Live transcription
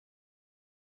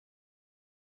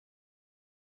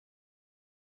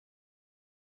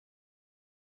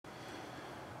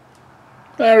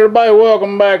Hey everybody,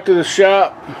 welcome back to the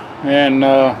shop. And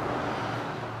I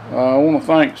want to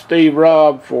thank Steve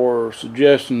Robb for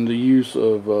suggesting the use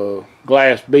of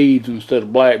glass beads instead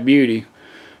of Black Beauty.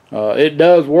 It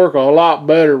does work a lot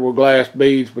better with glass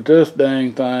beads, but this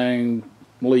dang thing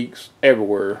leaks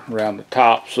everywhere around the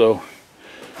top, so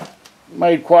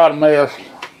made quite a mess.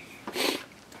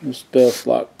 This stuff's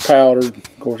like powdered.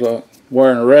 Of course, I'm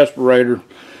wearing a respirator.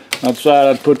 I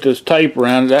decided I'd put this tape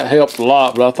around it. That helped a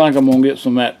lot, but I think I'm going to get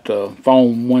some of that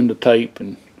foam window tape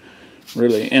and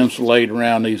really insulate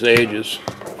around these edges.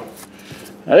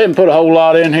 I didn't put a whole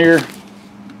lot in here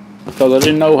because I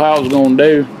didn't know how I was going to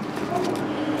do.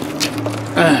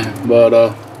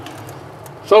 But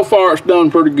so far it's done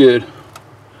pretty good.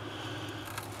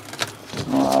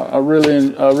 I really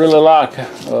like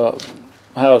how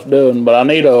it's doing, but I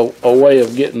need a way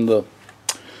of getting the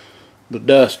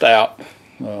dust out.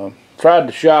 Tried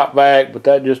the shop vac, but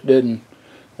that didn't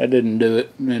do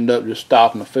it. Ended up just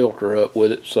stopping the filter up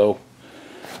with it. So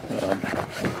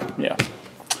yeah.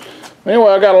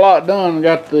 Anyway, I got a lot done. I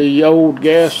got the old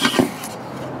gas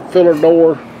filler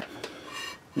door.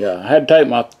 Yeah, I had to take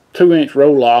my 2-inch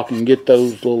roll lock and get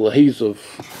those little adhesive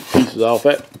pieces off.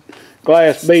 That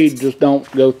glass bead just don't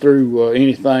go through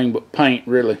anything but paint,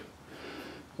 really.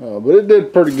 But it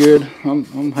did pretty good.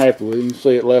 I'm happy with it. You can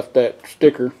see it left that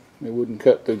sticker. It wouldn't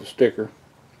cut through the sticker.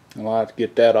 I'll have to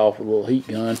get that off with a little heat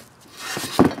gun.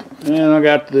 And I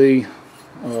got the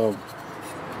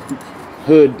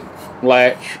hood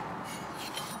latch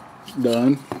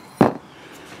done.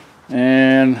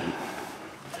 And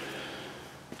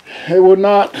it would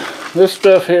not, this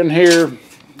stuff in here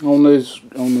on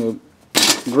the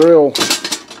grill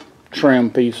trim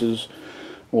pieces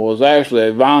was actually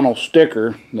a vinyl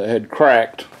sticker that had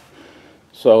cracked.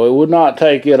 So it would not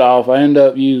take it off. I ended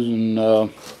up using, I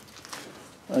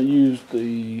used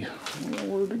the,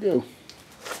 where did it go?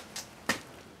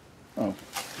 Oh.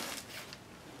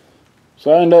 So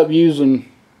I ended up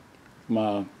using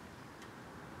my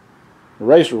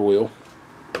eraser wheel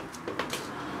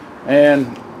and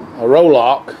a roll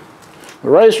lock. The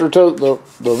eraser took the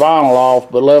vinyl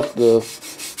off but left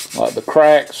the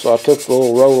cracks, so I took the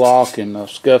little roll lock and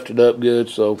scuffed it up good,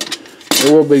 so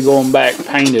it will be going back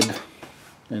painted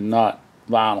and not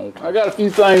vinyl. I got a few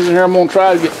things in here I'm going to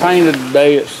try to get painted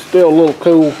today. It's still a little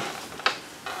cool.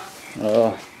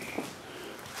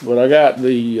 But I got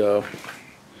the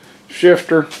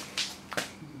shifter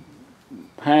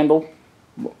handle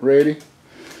ready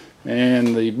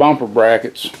and the bumper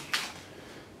brackets.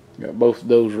 Got both of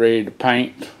those ready to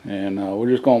paint, and we're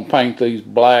just going to paint these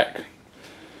black.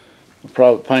 I'll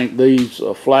probably paint these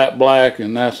flat black,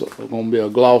 and that's going to be a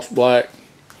gloss black.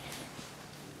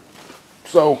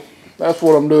 So that's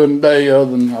what I'm doing today,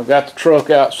 other than I've got the truck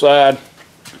outside.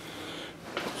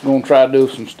 I'm going to try to do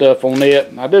some stuff on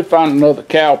it. I did find another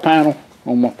cowl panel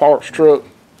on my parts truck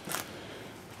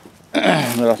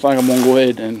that I think I'm going to go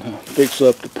ahead and fix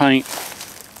up the paint.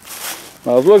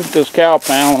 I was looking at this cowl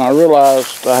panel and I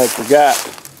realized I had forgot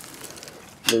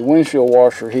the windshield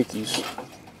washer hickeys,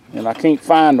 and I can't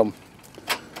find them.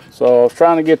 So I was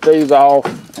trying to get these off,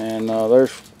 and they're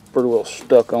pretty well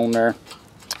stuck on there.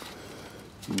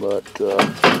 But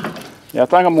yeah, I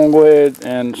think I'm going to go ahead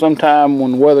and sometime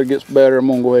when the weather gets better, I'm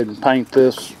going to go ahead and paint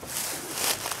this.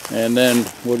 And then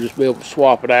we'll just be able to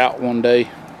swap it out one day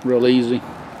real easy.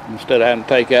 Instead of having to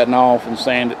take that off and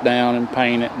sand it down and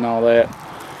paint it and all that.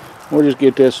 We'll just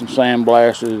get this and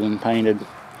sandblasted and painted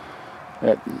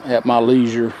at my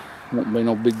leisure. Won't be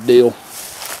no big deal.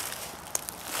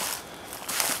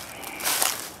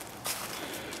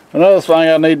 Another thing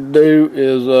I need to do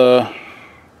is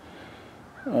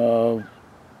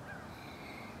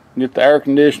get the air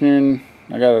conditioning.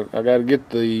 I gotta get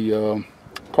the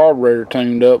carburetor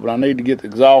tuned up, but I need to get the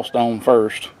exhaust on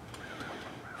first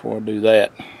before I do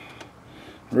that.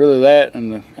 Really, that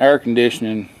and the air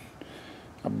conditioning,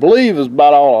 I believe, is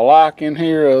about all I like in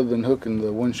here, other than hooking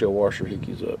the windshield washer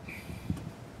hickeys up.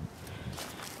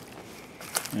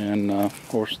 And of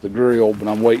course the grill, but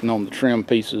I'm waiting on the trim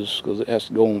pieces because it has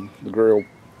to go on the grill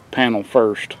panel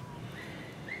first.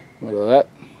 But that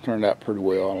turned out pretty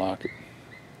well. I like it.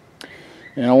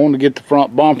 And I wanted to get the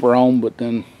front bumper on, but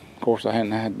then of course I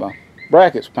hadn't had my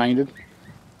brackets painted.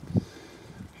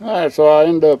 Alright, so I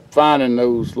ended up finding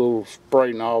those little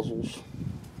spray nozzles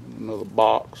in another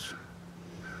box.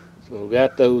 So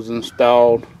got those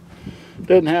installed.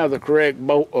 Didn't have the correct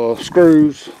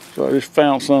screws, so I just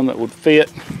found some that would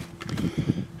fit.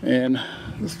 And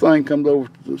this thing comes over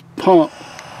to this pump.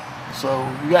 So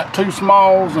you got two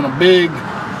smalls and a big,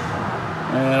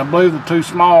 and I believe the two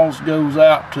smalls goes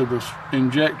out to the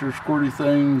injector squirty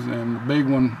things, and the big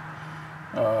one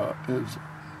is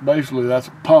basically, that's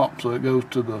a pump, so it goes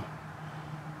to the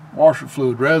washer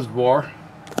fluid reservoir,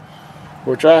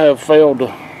 which I have failed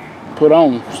to put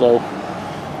on. So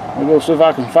we'll go see if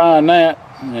I can find that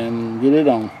and get it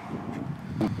on.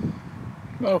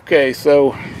 Okay,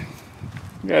 so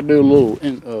gotta do a little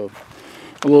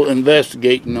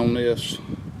investigating on this.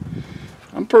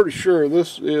 I'm pretty sure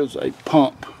this is a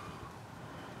pump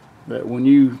that when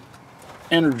you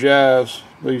energize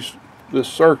this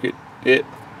circuit, it's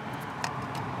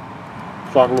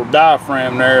like a little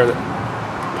diaphragm there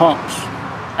that pumps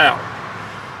out.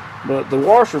 But the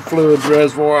washer fluid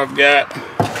reservoir I've got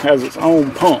has its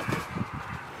own pump.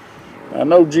 I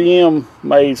know GM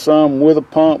made some with a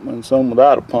pump and some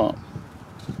without a pump.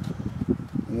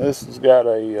 And this has got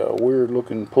a weird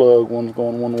looking plug. One's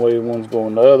going one way, one's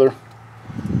going the other.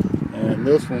 And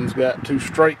this one's got two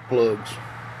straight plugs.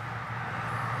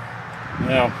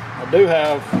 Now, I do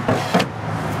have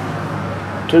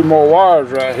two more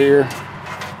wires right here,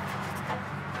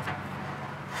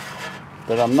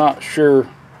 but I'm not sure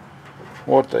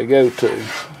what they go to.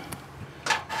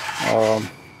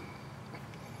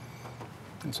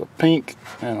 It's a pink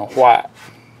and a white.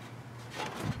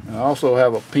 And I also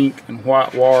have a pink and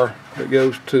white wire that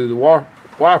goes to the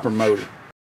wiper motor.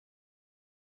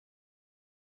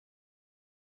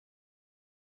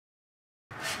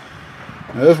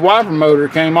 Now, this wiper motor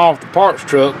came off the parts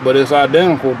truck, but it's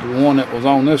identical to the one that was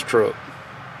on this truck.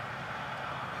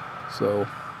 So,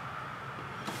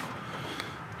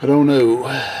 I don't know.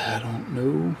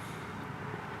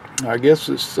 I guess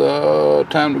it's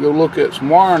time to go look at some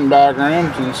wiring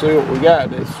diagrams and see what we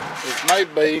got. It may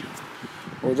be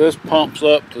where this pumps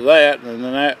up to that and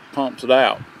then that pumps it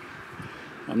out.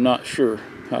 I'm not sure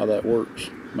how that works.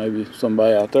 Maybe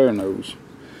somebody out there knows.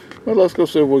 But let's go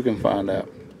see if we can find out.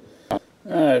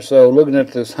 Alright, so looking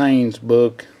at this Haynes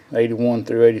book, 81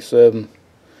 through 87,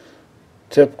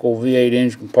 typical V8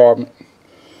 engine compartment,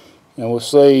 and we'll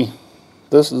see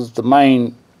this is the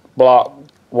main block,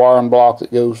 wiring block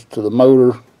that goes to the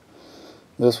motor.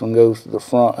 This one goes to the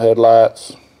front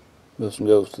headlights. This one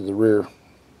goes to the rear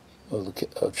of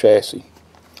the chassis.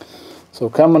 So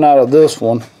coming out of this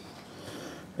one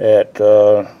at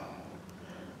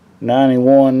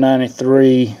 91,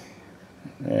 93,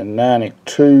 and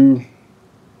 92,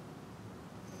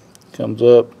 comes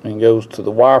up and goes to the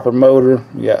wiper motor.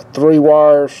 You got three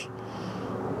wires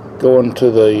going to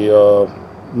the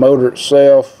motor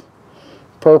itself,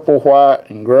 purple, white,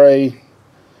 and gray,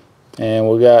 and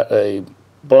we got a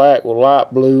black with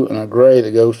light blue and a gray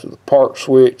that goes to the park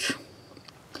switch.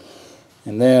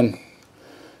 And then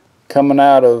coming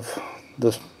out of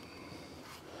this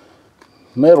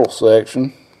middle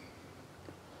section,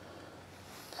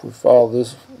 if we follow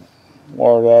this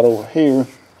wire right over here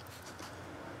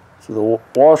to the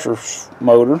washer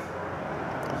motor,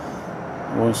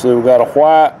 we see we got a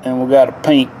white and we got a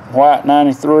pink. White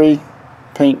 93,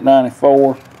 pink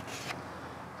 94.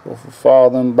 So if we follow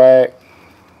them back,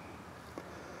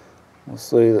 we'll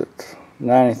see that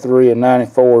 93 and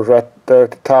 94 is right there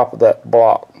at the top of that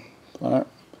block. Alright.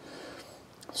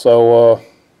 So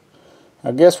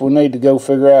I guess we need to go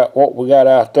figure out what we got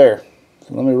out there.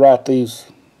 So let me write these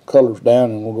colors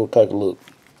down and we'll go take a look.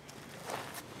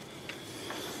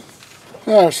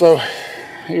 Alright, so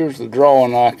here's the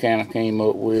drawing I kind of came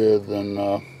up with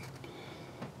and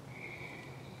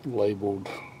labeled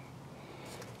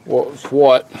what's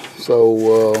what. So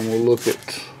we'll look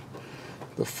at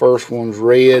the first one's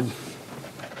red.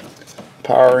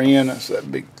 Power in, that's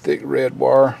that big thick red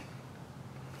wire.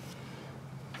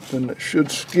 Then it should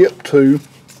skip to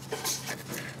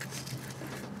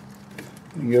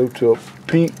and go to a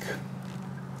pink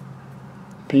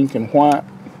and white.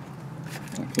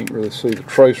 I can't really see the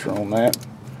tracer on that,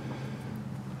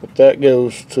 but that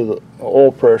goes to the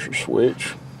oil pressure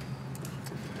switch.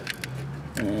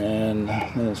 And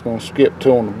then it's going to skip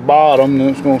to on the bottom, then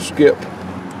it's going to skip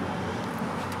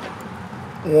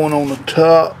one on the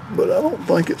top, but I don't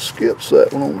think it skips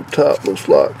that one on the top. Looks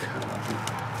like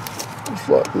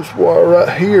this wire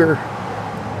right here.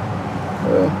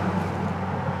 Well,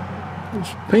 this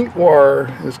pink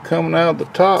wire is coming out of the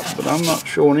top, but I'm not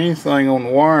showing anything on the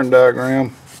wiring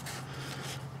diagram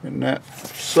in that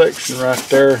section right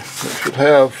there that should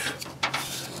have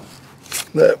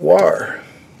that wire.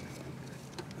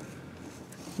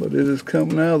 But it is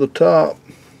coming out of the top,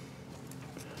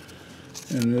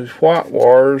 and these white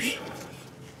wires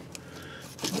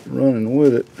running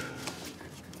with it.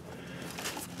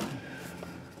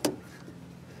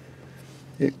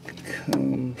 It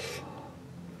comes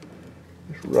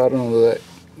right under that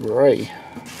gray.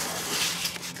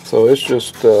 So it's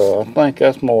just, I think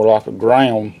that's more like a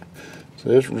ground. So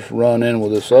this will just run in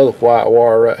with this other white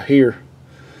wire right here.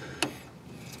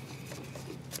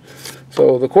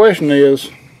 So the question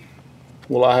is,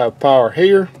 will I have power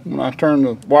here when I turn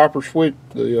the wiper switch,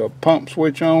 the pump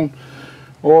switch on,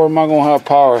 or am I going to have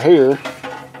power here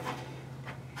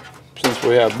since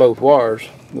we have both wires?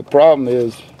 The problem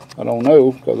is, I don't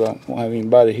know, because I don't have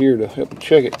anybody here to help me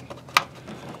check it.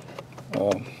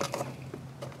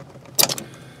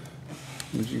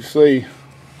 As you see,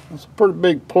 it's a pretty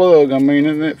big plug. I mean,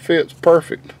 and it fits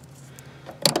perfect.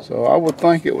 So I would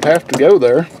think it would have to go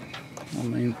there. I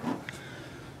mean,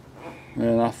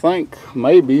 and I think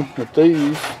maybe that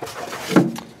these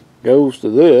goes to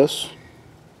this,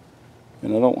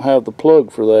 and I don't have the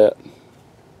plug for that.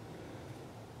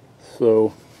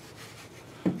 So,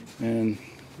 and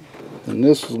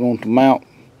this is going to mount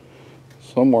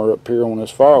somewhere up here on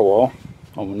this firewall.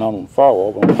 I mean, not on the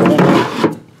firewall, but on the thing.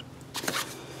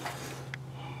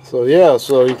 So yeah,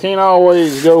 so you can't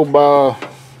always go by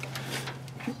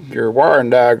your wiring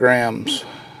diagrams.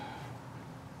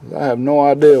 I have no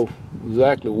idea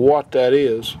exactly what that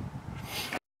is.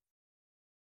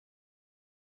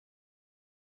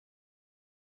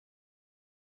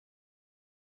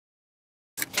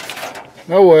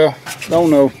 Oh well,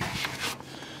 don't know.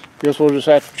 Guess we'll just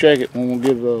have to check it when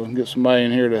we get somebody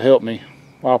in here to help me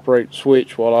operate the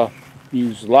switch while I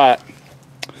use the light.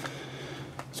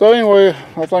 So anyway,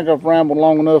 I think I've rambled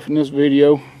long enough in this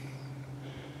video.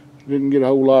 Didn't get a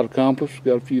whole lot accomplished.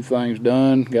 Got a few things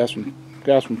done. Got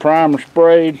some primer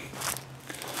sprayed.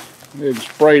 Did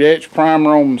sprayed etch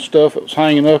primer on the stuff that was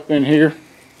hanging up in here.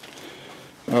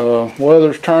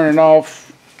 Weather's turning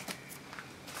off.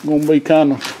 Gonna be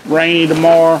kind of rainy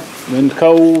tomorrow, then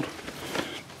cold.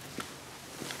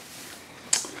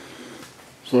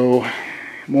 So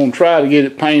I'm gonna try to get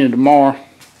it painted tomorrow.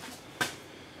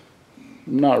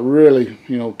 I'm not really,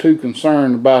 too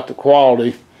concerned about the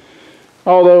quality.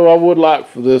 Although I would like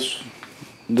for this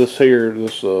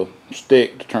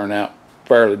stick to turn out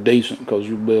fairly decent, because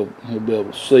he'll be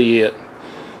able to see it.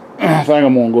 I think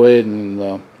I'm gonna go ahead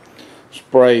and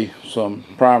spray some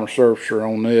primer surfacer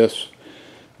on this,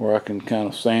 where I can kind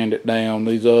of sand it down.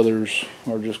 These others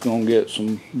are just gonna get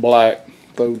some black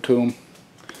thrown to them.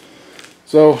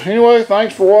 So anyway,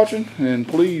 thanks for watching, and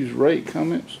please rate,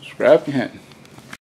 comment, subscribe if you haven't.